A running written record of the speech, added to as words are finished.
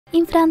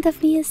In front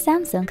of me is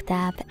Samsung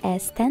tab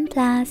S10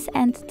 Plus,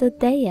 and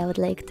today I would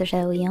like to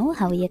show you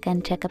how you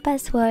can check a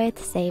password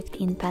saved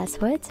in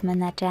Passwords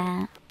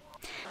Manager.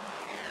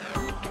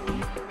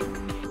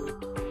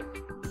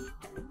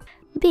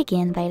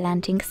 Begin by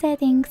launching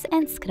Settings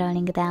and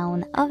scrolling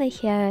down over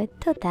here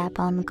to tap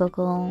on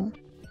Google.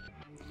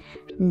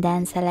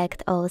 Then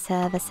select All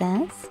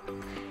Services.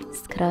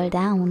 Scroll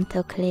down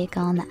to click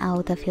on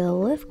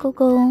Autofill with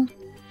Google.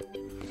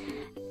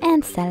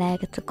 And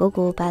select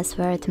Google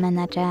Password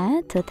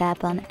Manager to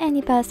tap on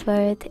any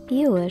password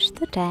you wish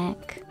to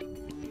check.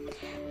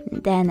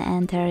 Then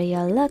enter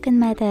your login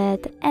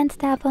method and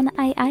tap on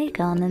eye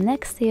icon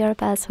next to your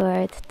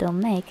password to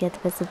make it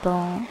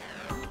visible.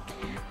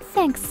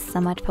 Thanks so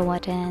much for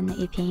watching.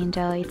 If you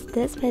enjoyed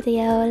this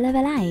video, leave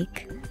a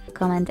like,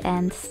 comment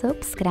and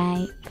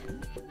subscribe.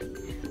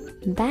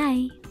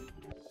 Bye!